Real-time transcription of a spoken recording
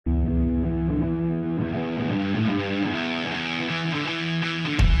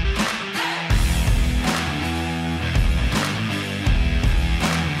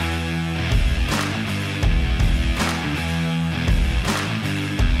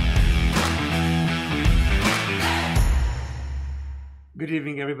Good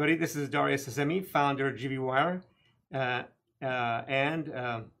evening, everybody. This is Darius Assemi, founder of GV Wire and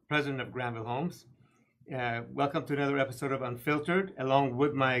president of Granville Homes. Welcome to another episode of Unfiltered, along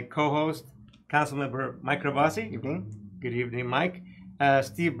with my co-host, Councilmember Mike Ravasi. Evening. Good evening, Mike.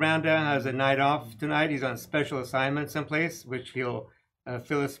 Steve Branda has a night off tonight. He's on special assignment someplace, which he'll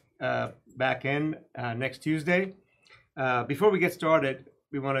fill us back in next Tuesday. Before we get started,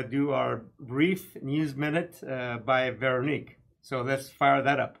 we want to do our brief news minute by Veronique. So let's fire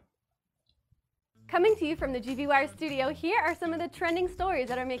that up. Coming to you from the GV Wire studio, here are some of the trending stories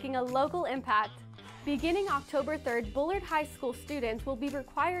that are making a local impact. Beginning October 3rd, Bullard High School students will be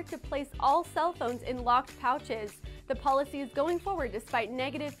required to place all cell phones in locked pouches. The policy is going forward despite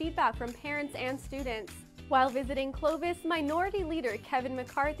negative feedback from parents and students. While visiting Clovis, Minority Leader Kevin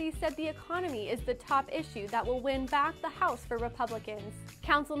McCarthy said the economy is the top issue that will win back the House for Republicans.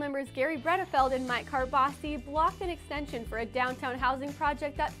 Council members Gary Bredefeld and Mike Carbasi blocked an extension for a downtown housing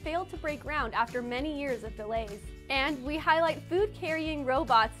project that failed to break ground after many years of delays. And we highlight food-carrying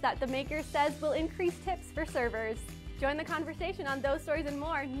robots that the maker says will increase tips for servers. Join the conversation on those stories and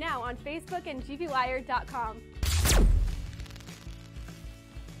more now on Facebook and gvwire.com.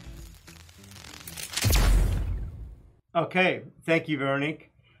 Okay, thank you,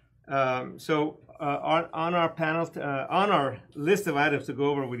 Veronique. So on our panel, on our list of items to go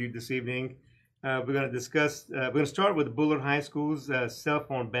over with you this evening, we're going to discuss. We're going to start with Bullard High School's cell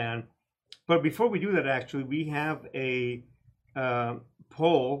phone ban. But before we do that, actually, we have a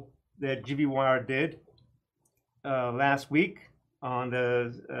poll that GV Wire did last week on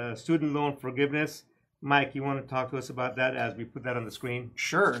the student loan forgiveness. Mike, you want to talk to us about that as we put that on the screen?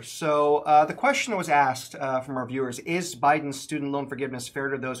 Sure. So the question was asked from our viewers, is Biden's student loan forgiveness fair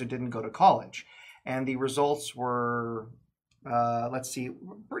to those who didn't go to college? And the results were, let's see,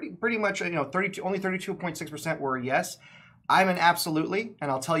 pretty much, only 32.6% were yes. I'm an absolutely,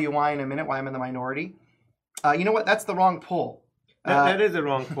 and I'll tell you why in a minute, why I'm in the minority. You know what? That's the wrong poll. That is the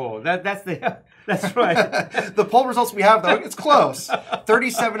wrong poll. That's right. The poll results we have, though, it's close.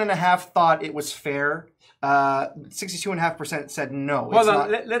 37.5% thought it was fair. 62.5% said no. Hold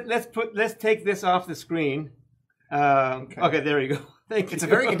on. Let's take this off the screen. Okay, there you go. Thank you. It's a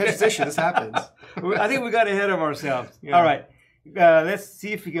very contentious issue. This happens. I think we got ahead of ourselves. Yeah. All right. Let's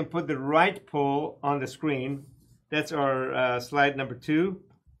see if we can put the right poll on the screen. That's our slide number 2.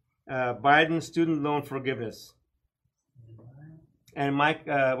 Biden student loan forgiveness. And Mike,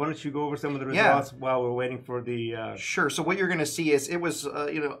 why don't you go over some of the results while we're waiting for the... Sure. So what you're going to see is it was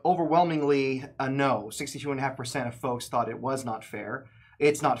overwhelmingly a no. 62.5% of folks thought it was not fair.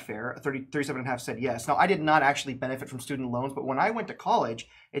 It's not fair. 37.5% said yes. Now, I did not actually benefit from student loans, but when I went to college,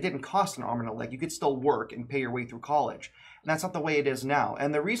 it didn't cost an arm and a leg. You could still work and pay your way through college. And that's not the way it is now.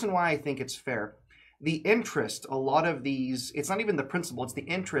 And the reason why I think it's fair, the interest, a lot of these, it's not even the principle, it's the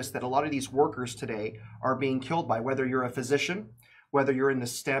interest that a lot of these workers today are being killed by, whether you're a physician, whether you're in the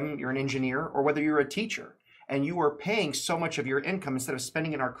STEM, you're an engineer, or whether you're a teacher, and you are paying so much of your income instead of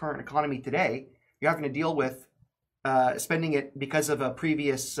spending in our current economy today, you're having to deal with spending it because of a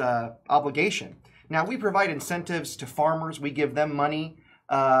previous obligation. Now, we provide incentives to farmers. We give them money,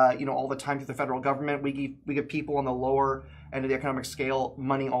 all the time through the federal government. We give people on the lower end of the economic scale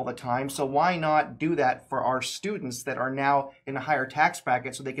money all the time. So why not do that for our students that are now in a higher tax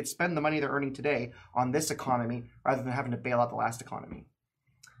bracket so they could spend the money they're earning today on this economy rather than having to bail out the last economy?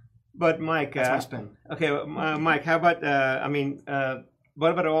 But Mike, that's my spin. Okay, Mike, how about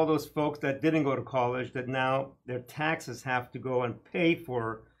what about all those folks that didn't go to college that now their taxes have to go and pay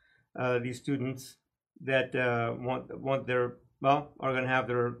for these students that want their are going to have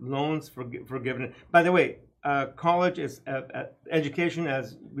their loans forgiven? By the way, college is education,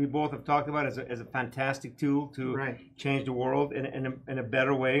 as we both have talked about, is a fantastic tool to change the world in a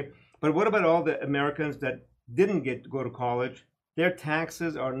better way. But what about all the Americans that didn't get to go to college? Their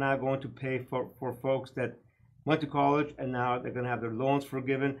taxes are now going to pay for folks that went to college and now they're going to have their loans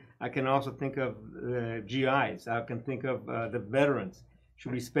forgiven. I can also think of the GIs. I can think of the veterans.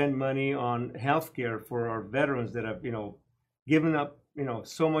 Should we spend money on health care for our veterans that have, given up,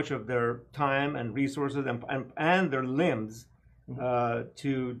 so much of their time and resources and their limbs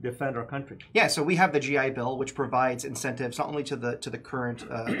to defend our country? Yeah, so we have the GI Bill, which provides incentives not only to the current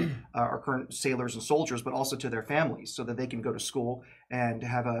our current sailors and soldiers, but also to their families, so that they can go to school and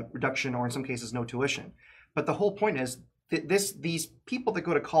have a reduction, or in some cases, no tuition. But the whole point is these people that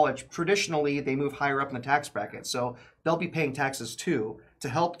go to college, traditionally they move higher up in the tax bracket, so they'll be paying taxes too to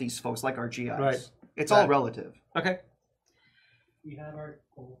help these folks like our GIs. Right. It's all relative. Okay. We have our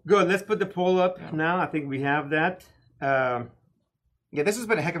poll. Good. Let's put the poll up now. I think we have that. Yeah, this has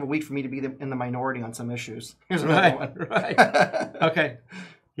been a heck of a week for me to be in the minority on some issues. Here's another one. Right. Okay.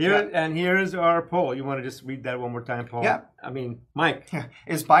 Here's our poll. You want to just read that one more time, Paul? Yeah. I mean, Mike. Yeah.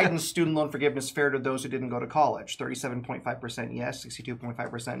 Is Biden's student loan forgiveness fair to those who didn't go to college? 37.5% yes,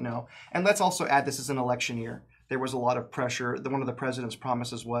 62.5% no. And let's also add, this is an election year. There was a lot of pressure. One of the president's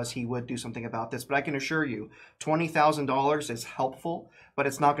promises was he would do something about this. But I can assure you, $20,000 is helpful, but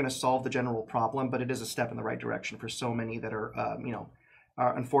it's not going to solve the general problem. But it is a step in the right direction for so many that are,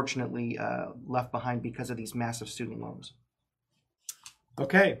 are unfortunately left behind because of these massive student loans.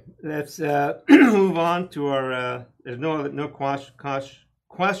 Okay, let's move on to our. There's no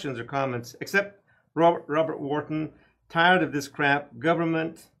questions or comments except Robert Wharton. Tired of this crap,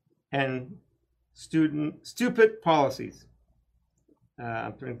 government and stupid policies.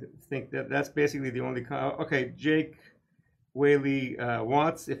 I'm trying to think that's basically the only. Okay, Jake Whaley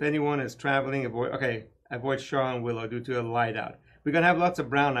Watts. If anyone is traveling, avoid Shaw and Willow due to a light out. We're gonna have lots of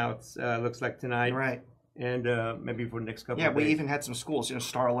brownouts. Looks like tonight. Right. And maybe for the next couple of days. Yeah, we even had some schools,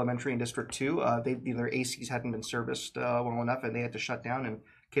 Star Elementary in District 2, their ACs hadn't been serviced well enough, and they had to shut down, and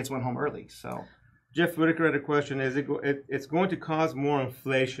kids went home early. So, Jeff Whitaker had a question: it's going to cause more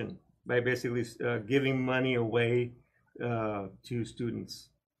inflation by basically giving money away to students?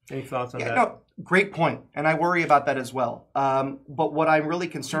 Any thoughts on that? No, great point, and I worry about that as well. But what I'm really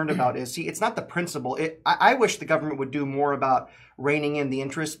concerned about is, it's not the principle. I wish the government would do more about reining in the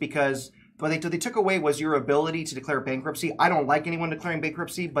interest, because what they took away was your ability to declare bankruptcy. I don't like anyone declaring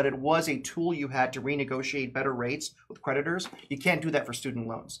bankruptcy, but it was a tool you had to renegotiate better rates with creditors. You can't do that for student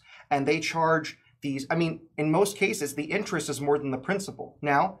loans. And they charge these, in most cases, the interest is more than the principal.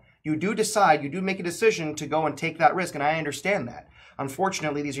 Now, you do make a decision to go and take that risk, and I understand that.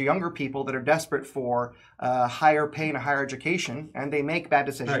 Unfortunately, these are younger people that are desperate for higher pay and a higher education, and they make bad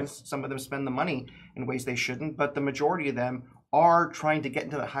decisions. Right. Some of them spend the money in ways they shouldn't, but the majority of them are trying to get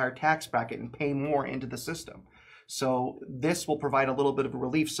into the higher tax bracket and pay more into the system. So this will provide a little bit of a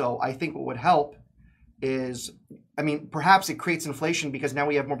relief. So I think what would help is, perhaps it creates inflation because now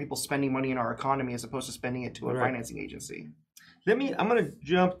we have more people spending money in our economy as opposed to spending it to a financing agency. I'm going to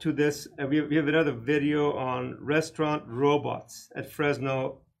jump to this. We have another video on restaurant robots at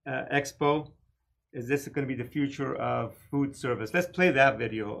Fresno Expo. Is this going to be the future of food service? Let's play that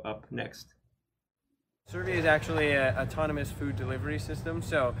video up next. Survey is actually an autonomous food delivery system,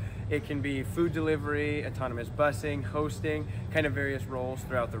 so it can be food delivery, autonomous busing, hosting, kind of various roles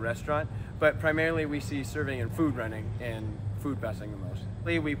throughout the restaurant, but primarily we see serving and food running and food busing the most.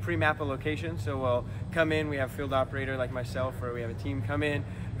 We pre-map a location, so we'll come in, we have a field operator like myself, or we have a team come in,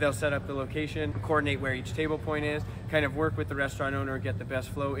 they'll set up the location, coordinate where each table point is, kind of work with the restaurant owner, get the best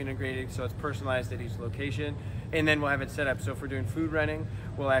flow integrated so it's personalized at each location, and then we'll have it set up. So if we're doing food running,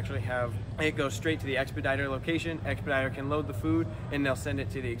 we'll actually have it go straight to the expediter location. Expediter can load the food and they'll send it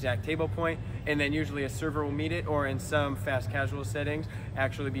to the exact table point, and then usually a server will meet it, or in some fast casual settings,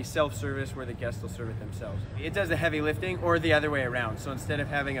 actually be self-service where the guests will serve it themselves. It does the heavy lifting, or the other way around. So instead of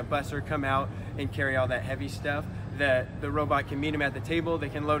having a busser come out and carry all that heavy stuff, the robot can meet them at the table, they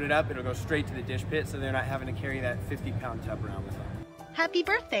can load it up, it'll go straight to the dish pit, so they're not having to carry that 50-pound tub around with them. Happy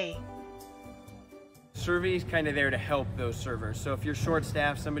birthday! Survey's kind of there to help those servers. So if you're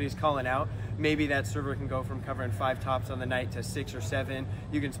short-staffed, somebody's calling out, maybe that server can go from covering 5 tops on the night to 6 or 7.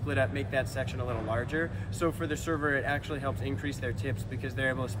 You can split up, make that section a little larger. So for the server, it actually helps increase their tips because they're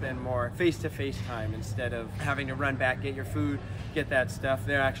able to spend more face-to-face time instead of having to run back, get your food, get that stuff.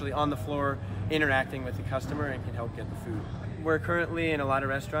 They're actually on the floor interacting with the customer and can help get the food. We're currently in a lot of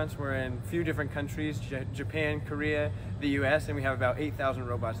restaurants. We're in a few different countries, Japan, Korea, the US, and we have about 8,000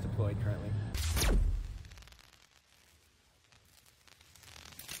 robots deployed currently.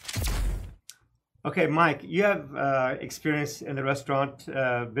 Okay, Mike, you have experience in the restaurant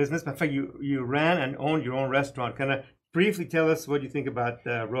business. In fact, you ran and owned your own restaurant. Kind of briefly tell us what you think about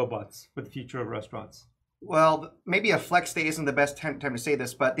robots for the future of restaurants. Well, maybe a flex day isn't the best time to say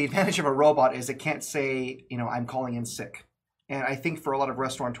this, but the advantage of a robot is it can't say, I'm calling in sick. And I think for a lot of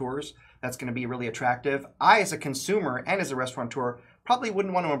restaurateurs, that's going to be really attractive. I, as a consumer and as a restaurateur, probably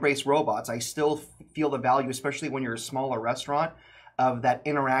wouldn't want to embrace robots. I still feel the value, especially when you're a smaller restaurant, of that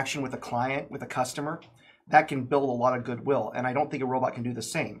interaction with a client, with a customer. That can build a lot of goodwill, and I don't think a robot can do the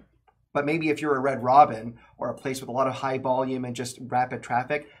same. But maybe if you're a Red Robin or a place with a lot of high volume and just rapid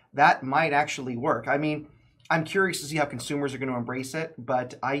traffic, that might actually work. I'm curious to see how consumers are going to embrace it,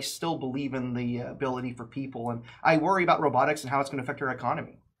 but I still believe in the ability for people, and I worry about robotics and how it's going to affect our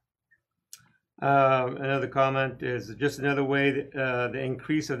economy. Another comment is just another way that, the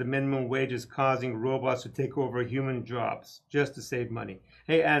increase of the minimum wage is causing robots to take over human jobs just to save money.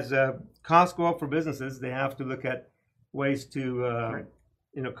 Hey, as costs go up for businesses, they have to look at ways to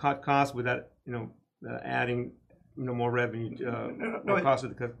Right. cut costs without adding more revenue No, or cost of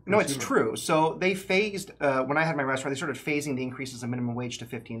the consumer. No, it's true. So they phased, when I had my restaurant, they started phasing the increases in minimum wage to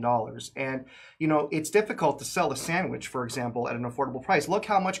 $15. And, it's difficult to sell a sandwich, for example, at an affordable price. Look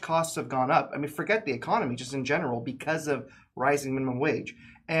how much costs have gone up. I mean, forget the economy, just in general, because of rising minimum wage.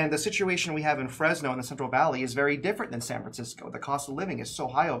 And the situation we have in Fresno in the Central Valley is very different than San Francisco. The cost of living is so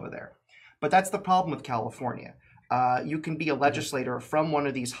high over there. But that's the problem with California. You can be a legislator from one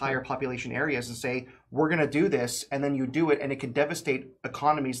of these higher population areas and say, we're going to do this, and then you do it, and it can devastate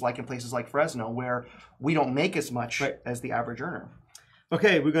economies like in places like Fresno, where we don't make as much as the average earner.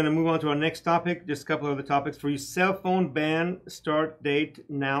 Okay, we're going to move on to our next topic. Just a couple of other topics for you. Cell phone ban start date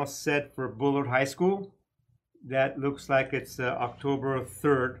now set for Bullard High School. That looks like it's October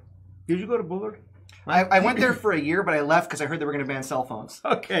 3rd. Did you go to Bullard? I went there for a year, but I left because I heard they were going to ban cell phones.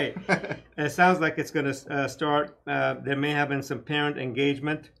 Okay. It sounds like it's going to start. There may have been some parent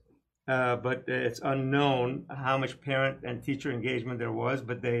engagement, but it's unknown how much parent and teacher engagement there was.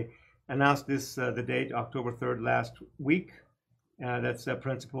 But they announced this, the date, October 3rd last week. That's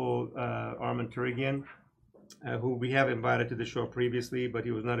Principal Armand Turigian, who we have invited to the show previously, but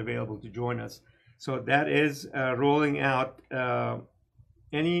he was not available to join us. So that is rolling out.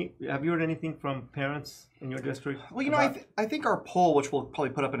 Have you heard anything from parents in your district? Well, I think our poll, which we'll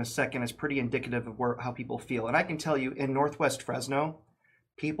probably put up in a second, is pretty indicative of how people feel. And I can tell you, in Northwest Fresno,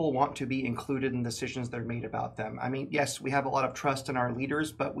 people want to be included in decisions that are made about them. I mean, yes, we have a lot of trust in our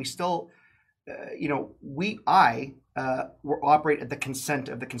leaders, but we still, we operate at the consent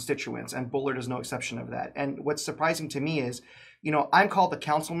of the constituents, and Bullard is no exception of that. And what's surprising to me is, I'm called a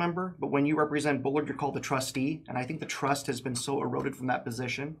council member, but when you represent Bullard, you're called a trustee. And I think the trust has been so eroded from that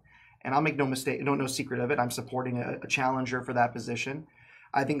position. And I'll make no mistake, no secret of it. I'm supporting a challenger for that position.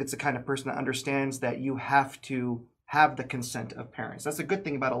 I think it's the kind of person that understands that you have to have the consent of parents. That's a good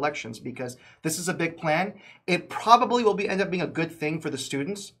thing about elections, because this is a big plan. It probably will end up being a good thing for the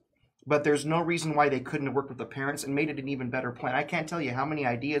students, but there's no reason why they couldn't have worked with the parents and made it an even better plan. I can't tell you how many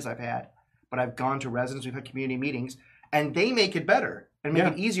ideas I've had, but I've gone to residents, we've had community meetings, and they make it better and make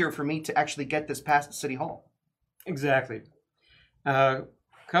it easier for me to actually get this past the City Hall. Exactly.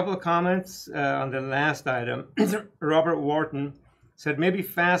 Couple of comments on the last item. Robert Wharton said maybe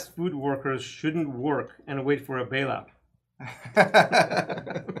fast food workers shouldn't work and wait for a bailout.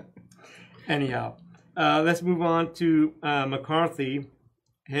 Anyhow, let's move on to McCarthy.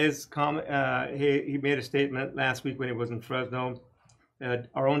 His comment, he made a statement last week when he was in Fresno.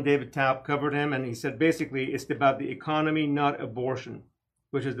 Our own David Tapp covered him, and he said basically it's about the economy, not abortion,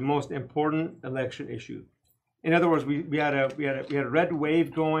 which is the most important election issue. In other words, we had a red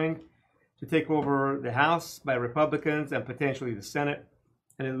wave going to take over the House by Republicans and potentially the Senate,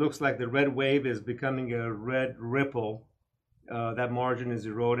 and it looks like the red wave is becoming a red ripple. That margin is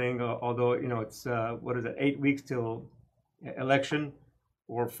eroding, although it's 8 weeks till election,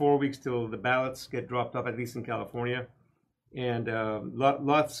 or 4 weeks till the ballots get dropped off, at least in California. And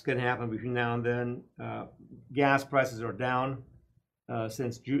lots can happen between now and then. Gas prices are down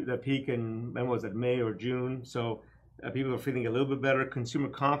since the peak in, when was it, May or June? So people are feeling a little bit better. Consumer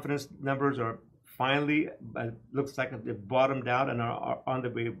confidence numbers are finally, looks like they've bottomed out and are on the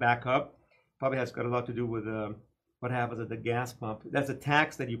way back up. Probably has got a lot to do with what happens at the gas pump. That's a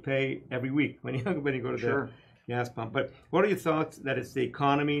tax that you pay every week when you go to the gas pump. But what are your thoughts that it's the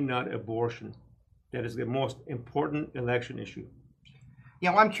economy, not abortion, that is the most important election issue? Yeah,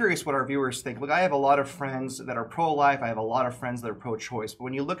 well, I'm curious what our viewers think. Look, I have a lot of friends that are pro-life. I have a lot of friends that are pro-choice. But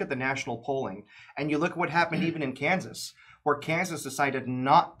when you look at the national polling and you look at what happened even in Kansas, where Kansas decided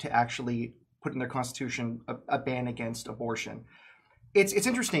not to actually put in their constitution a ban against abortion, it's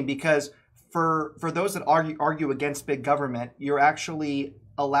interesting because for those that argue against big government, you're actually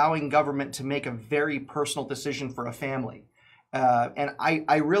allowing government to make a very personal decision for a family. And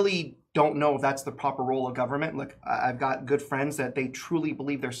I really don't know if that's the proper role of government. Look, I've got good friends that they truly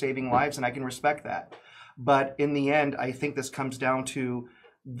believe they're saving lives, and I can respect that. But in the end, I think this comes down to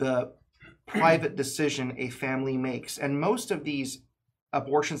the private decision a family makes. And most of these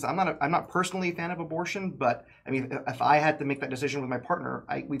abortions, I'm not personally a fan of abortion, but I mean, if I had to make that decision with my partner,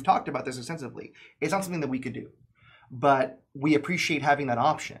 we've talked about this extensively. It's not something that we could do, but we appreciate having that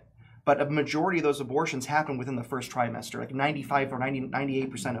option. But a majority of those abortions happen within the first trimester, like 95 or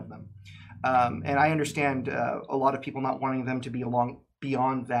 98% of them. And I understand a lot of people not wanting them to be along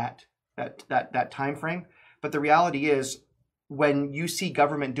beyond that time frame. But the reality is, when you see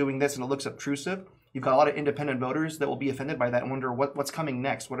government doing this and it looks obtrusive, you've got a lot of independent voters that will be offended by that and wonder what's coming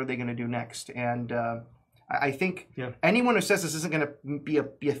next. What are they going to do next? And I think anyone who says this isn't going to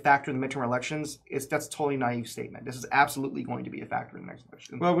be a factor in the midterm elections, that's a totally naive statement. This is absolutely going to be a factor in the next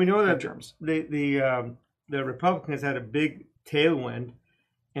election. Well, we know that midterms. The Republicans had a big tailwind,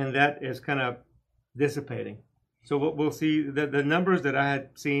 and that is kind of dissipating. So we'll see. The numbers that I had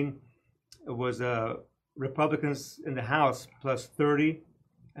seen was Republicans in the House plus 30,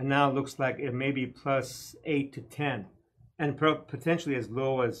 and now it looks like it may be plus 8 to 10, and potentially as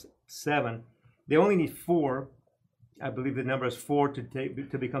low as 7. They only need 4. I believe the number is 4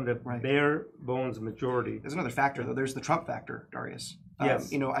 to become the bare bones majority. There's another factor, though. There's the Trump factor, Darius.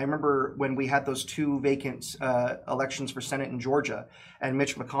 Yes. I remember when we had those 2 vacant elections for Senate in Georgia, and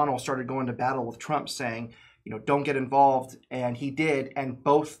Mitch McConnell started going to battle with Trump, saying, don't get involved, and he did, and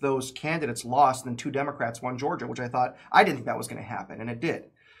both those candidates lost, and 2 Democrats won Georgia, which I didn't think that was going to happen, and it did.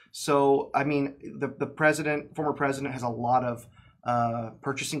 So, I mean, the former president has a lot of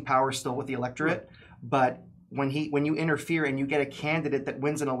purchasing power still with the electorate, but when you interfere and you get a candidate that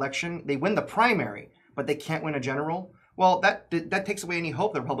wins an election, they win the primary, but they can't win a general. Well, that takes away any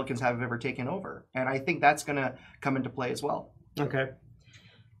hope the Republicans have ever taken over, and I think that's going to come into play as well. Okay.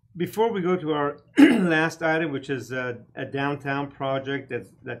 Before we go to our last item, which is a downtown project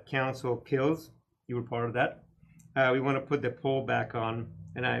that council kills, you were part of that. We want to put the poll back on,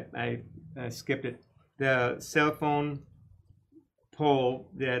 and I skipped it. The cell phone poll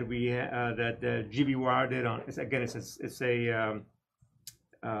that that GBWire did on. It's a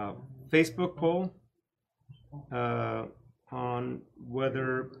Facebook poll on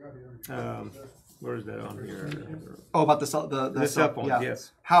whether. Where is that on here? Oh, about the cell phone. Yeah.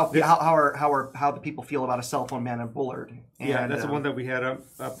 Yes. How the people feel about a cell phone ban in Bullard? And, that's the one that we had up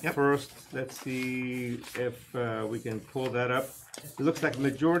first. Let's see if we can pull that up. It looks like the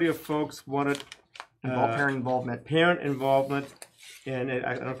majority of folks wanted parent involvement. Parent involvement, and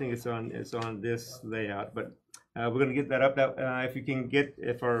I don't think it's on this layout, but we're going to get that up.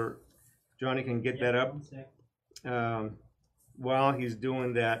 If our Johnny can get that up. While he's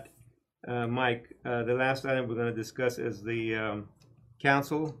doing that. Mike, the last item we're going to discuss is the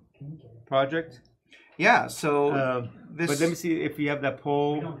council project. Yeah, so but let me see if you have that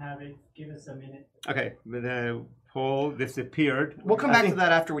poll. We don't have it. Give us a minute. Okay, the poll disappeared. We'll come back to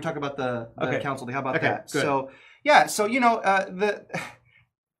that after we talk about the council. How about that? Good. So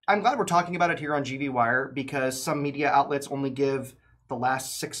I'm glad we're talking about it here on GV Wire because some media outlets only give the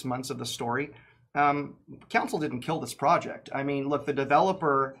last 6 months of the story. Council didn't kill this project. I mean, look, the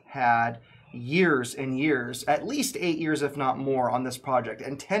developer had years and years, at least 8 years, if not more, on this project,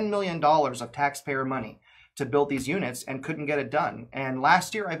 and $10 million of taxpayer money to build these units and couldn't get it done. And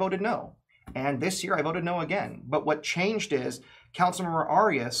last year I voted no. And this year I voted no again. But what changed is Councilmember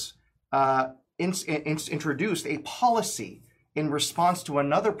Arias introduced a policy in response to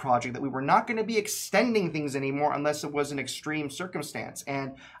another project that we were not going to be extending things anymore unless it was an extreme circumstance.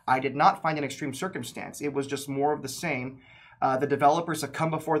 And I did not find an extreme circumstance. It was just more of the same. The developers have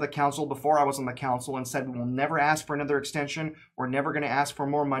come before the council before I was on the council and said, we will never ask for another extension. We're never going to ask for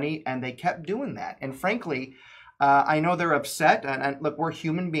more money. And they kept doing that. And frankly, I know they're upset. And look, we're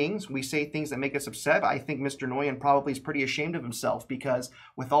human beings. We say things that make us upset. I think Mr. Nguyen probably is pretty ashamed of himself because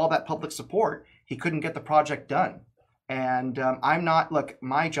with all that public support, he couldn't get the project done. And look,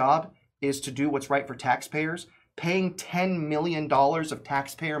 my job is to do what's right for taxpayers. Paying $10 million of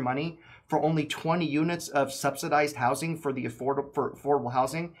taxpayer money for only 20 units of subsidized housing for affordable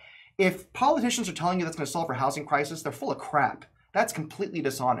housing. If politicians are telling you that's going to solve our housing crisis, they're full of crap. That's completely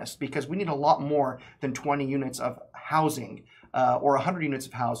dishonest because we need a lot more than 20 units of housing or 100 units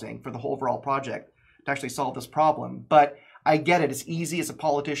of housing for the whole overall project to actually solve this problem. But I get it. It's easy as a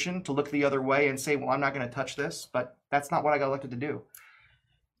politician to look the other way and say, well, I'm not going to touch this, but that's not what I got elected to do.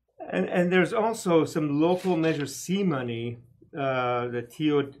 And there's also some local Measure C money, the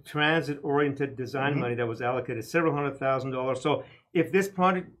TO transit-oriented design money that was allocated, several $100,000. So if this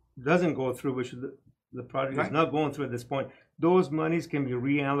project doesn't go through, which the project is not going through at this point, those monies can be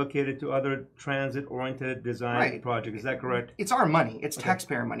reallocated to other transit-oriented design projects. Is that correct? It's our money. It's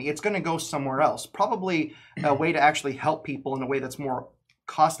taxpayer money. It's going to go somewhere else. Probably a way to actually help people in a way that's more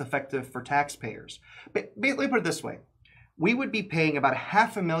cost-effective for taxpayers. But let me put it this way. We would be paying about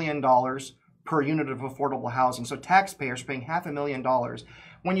 $500,000 per unit of affordable housing. So taxpayers paying $500,000.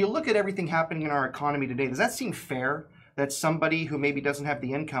 When you look at everything happening in our economy today, does that seem fair? That somebody who maybe doesn't have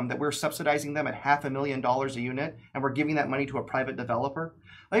the income, that we're subsidizing them at $500,000 a unit and we're giving that money to a private developer?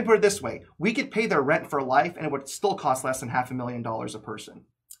 Let me put it this way. We could pay their rent for life and it would still cost less than $500,000 a person.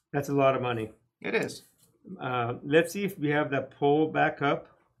 That's a lot of money. It is. Let's see if we have that poll back up.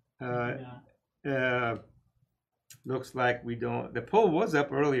 Looks like we don't. The poll was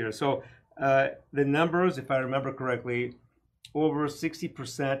up earlier. So the numbers, if I remember correctly, over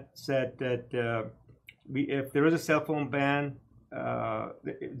 60% said that if there is a cell phone ban,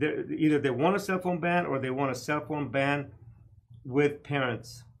 either they want a cell phone ban or they want a cell phone ban with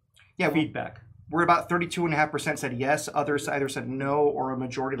parents' feedback. We're about 32.5% said yes. Others either said no, or a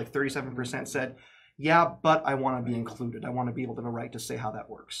majority, like 37%, said, yeah, but I want to be included. I want to be able to have a right to say how that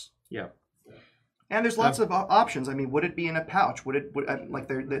works. Yeah. And there's lots of options. I mean, would it be in a pouch? Like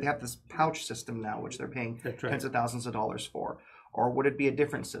they have this pouch system now, which they're paying tens of thousands of dollars for, or would it be a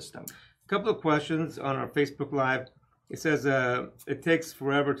different system? A couple of questions on our Facebook Live. It says it takes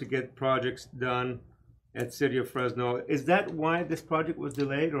forever to get projects done at City of Fresno. Is that why this project was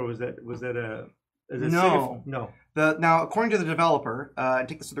delayed, or was that a no? No. Now, according to the developer, and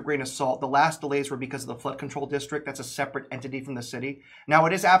take this with a grain of salt, the last delays were because of the flood control district. That's a separate entity from the city. Now,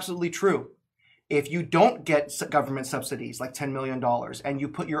 it is absolutely true. If you don't get government subsidies like $10 million and you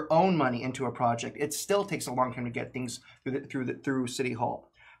put your own money into a project, it still takes a long time to get things through City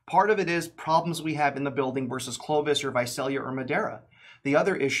Hall. Part of it is problems we have in the building versus Clovis or Visalia or Madera. The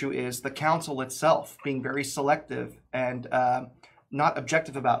other issue is the council itself being very selective and not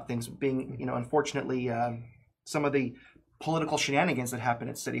objective about things, being, unfortunately, some of the political shenanigans that happen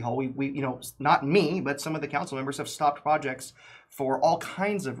at City Hall. We not me, but some of the council members have stopped projects for all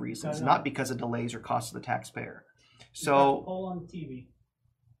kinds of reasons, not because of delays or costs to the taxpayer. So, poll on TV.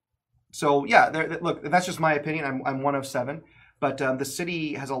 So yeah, look, that's just my opinion. I'm one of 7, but the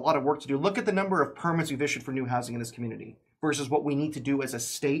city has a lot of work to do. Look at the number of permits we've issued for new housing in this community versus what we need to do as a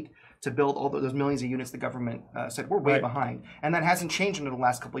state to build all those millions of units the government said we're way behind, and that hasn't changed under the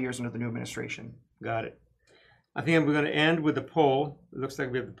last couple of years under the new administration. Got it. I think we're going to end with the poll. It looks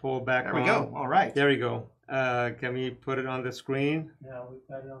like we have the poll back on. There we go. All right. There we go. Can we put it on the screen? Yeah, we've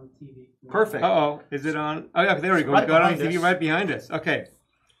got it on TV. Perfect. Uh-oh. Is it on? Oh, yeah, there we go. We've got it on TV right behind us. Okay.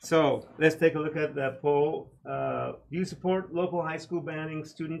 So let's take a look at that poll. Do you support local high school banning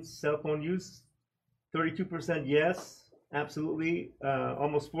students' cell phone use? 32% yes, absolutely.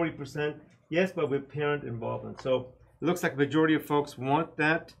 Almost 40% yes, but with parent involvement. So it looks like the majority of folks want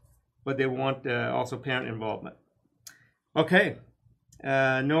that, but they want also parent involvement. Okay.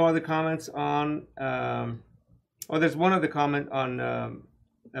 No other comments on. There's one other comment on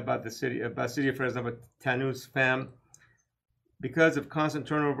about City of Fresno, but Tanu's fam. Because of constant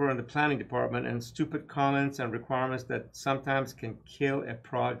turnover in the planning department and stupid comments and requirements that sometimes can kill a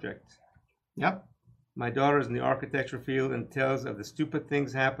project. Yep. My daughter is in the architecture field and tells of the stupid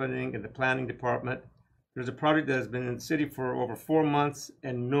things happening in the planning department. There's a project that has been in the city for over 4 months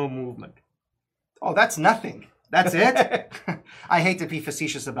and no movement. Oh, that's nothing. That's it? I hate to be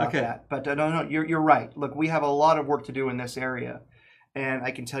facetious about that, but no, you're right. Look, we have a lot of work to do in this area. And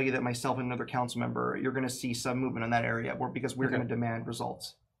I can tell you that myself and another council member, you're going to see some movement in that area because we're going to demand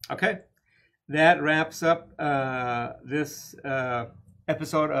results. Okay. That wraps up this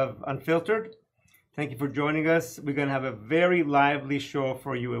episode of Unfiltered. Thank you for joining us. We're going to have a very lively show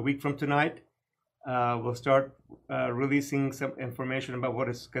for you a week from tonight. We'll start releasing some information about what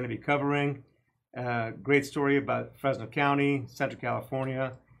it's going to be covering. Great story about Fresno County, Central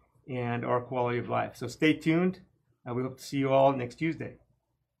California, and our quality of life. So stay tuned. We hope to see you all next Tuesday.